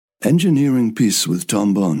Engineering Peace with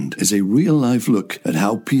Tom Bond is a real-life look at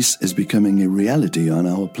how peace is becoming a reality on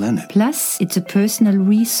our planet. Plus, it's a personal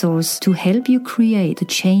resource to help you create the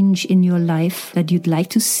change in your life that you'd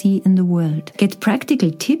like to see in the world. Get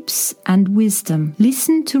practical tips and wisdom.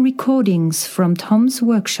 Listen to recordings from Tom's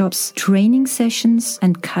workshops, training sessions,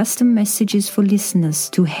 and custom messages for listeners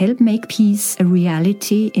to help make peace a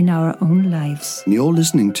reality in our own lives. You're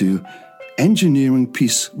listening to Engineering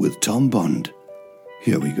Peace with Tom Bond.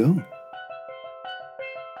 Here we go.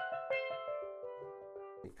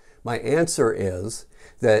 My answer is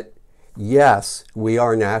that yes, we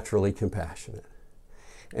are naturally compassionate.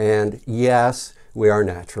 And yes, we are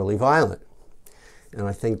naturally violent. And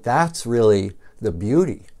I think that's really the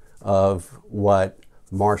beauty of what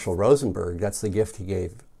Marshall Rosenberg, that's the gift he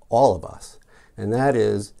gave all of us. And that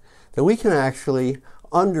is that we can actually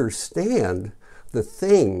understand the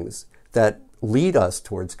things that lead us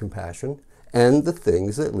towards compassion and the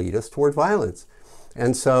things that lead us toward violence.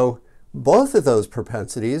 And so both of those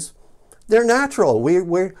propensities, they're natural.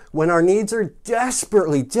 When our needs are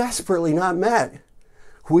desperately not met,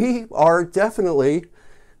 we are definitely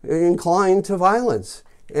inclined to violence.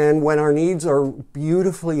 And when our needs are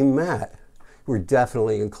beautifully met, we're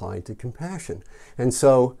definitely inclined to compassion. And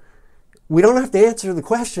so we don't have to answer the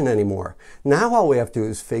question anymore. Now all we have to do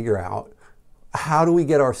is figure out, how do we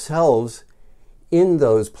get ourselves in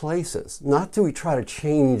those places? Not do we try to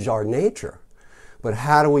change our nature, but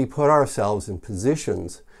how do we put ourselves in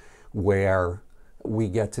positions where we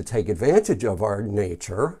get to take advantage of our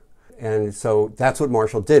nature? And so that's what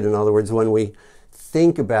Marshall did. In other words, when we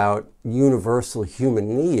think about universal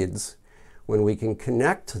human needs, when we can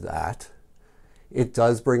connect to that, it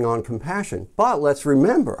does bring on compassion. But let's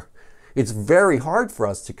remember, it's very hard for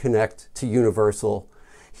us to connect to universal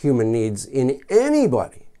human needs in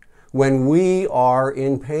anybody when we are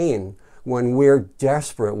in pain, when we're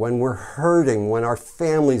desperate, when we're hurting, when our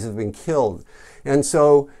families have been killed. And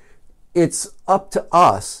so it's up to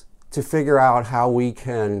us to figure out how we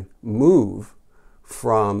can move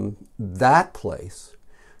from that place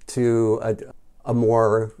to a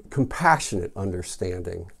more compassionate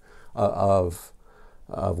understanding of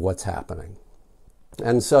what's happening.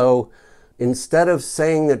 And so instead of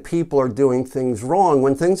saying that people are doing things wrong,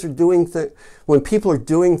 when people are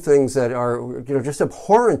doing things that are just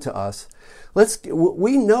abhorrent to us,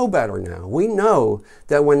 we know better now. We know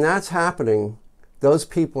that when that's happening, those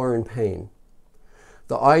people are in pain.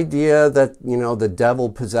 The idea that the devil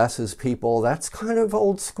possesses people, that's kind of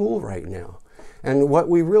old school right now. And what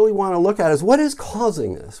we really want to look at is, what is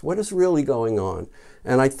causing this? What is really going on?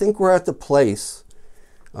 And I think we're at the place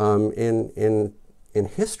in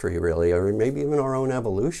history, really, or maybe even our own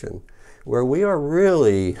evolution, where we're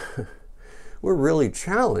really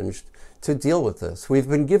challenged to deal with this. We've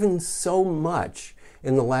been given so much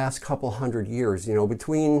in the last couple hundred years,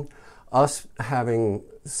 between us having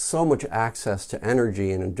so much access to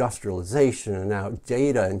energy and industrialization and now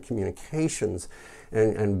data and communications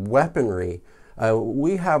and weaponry.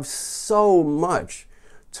 We have so much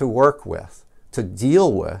to work with, to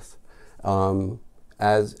deal with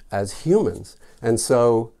as humans. And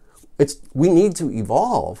so we need to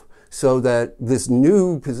evolve so that this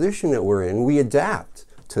new position that we're in, we adapt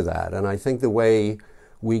to that. And I think the way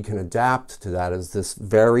we can adapt to that is this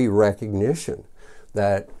very recognition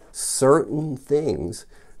that certain things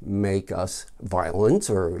make us violent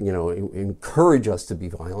or, encourage us to be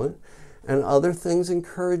violent, and other things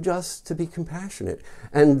encourage us to be compassionate.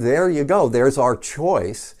 And there you go. There's our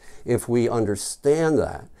choice if we understand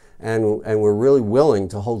that and we're really willing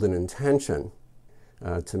to hold an intention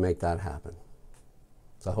to make that happen.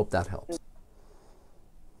 So I hope that helps.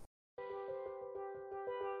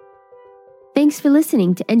 Thanks for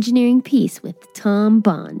listening to Engineering Peace with Tom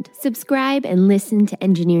Bond. Subscribe and listen to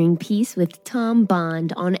Engineering Peace with Tom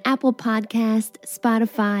Bond on Apple Podcast,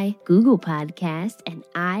 Spotify, Google Podcast, and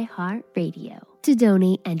iHeartRadio. To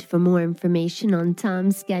donate and for more information on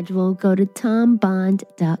Tom's schedule, go to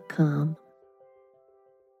tombond.com.